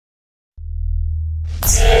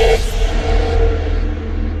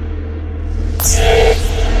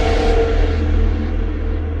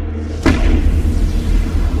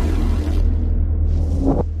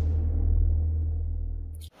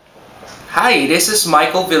Hi, this is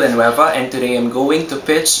Michael Villanueva and today I'm going to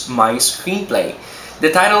pitch my screenplay. The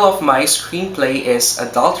title of my screenplay is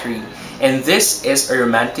Adultery and this is a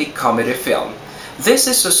romantic comedy film. This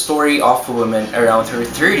is a story of a woman around her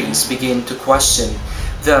 30s begin to question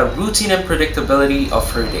the routine and predictability of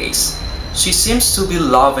her days. She seems to be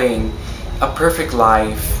loving a perfect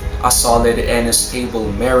life, a solid and a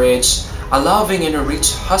stable marriage, a loving and a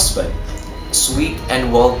rich husband, sweet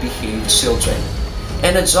and well-behaved children,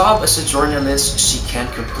 and a job as a journalist she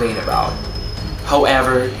can't complain about.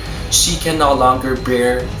 However, she can no longer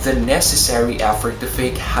bear the necessary effort to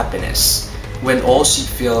fake happiness when all she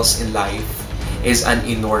feels in life is an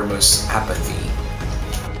enormous apathy.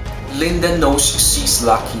 Linda knows she's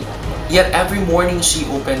lucky, yet every morning she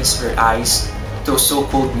opens her eyes to a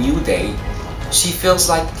so-called new day, she feels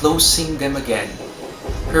like closing them again.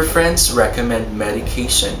 Her friends recommend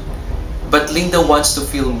medication, but Linda wants to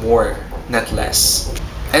feel more, not less,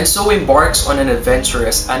 and so embarks on an adventure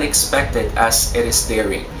as unexpected as it is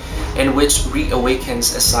daring, and which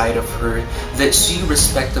reawakens a side of her that she,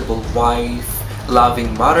 respectable wife,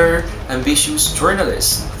 loving mother, ambitious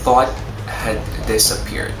journalist, thought had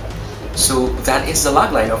disappeared. So that is the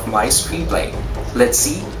logline of my screenplay. Let's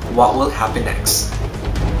see what will happen next.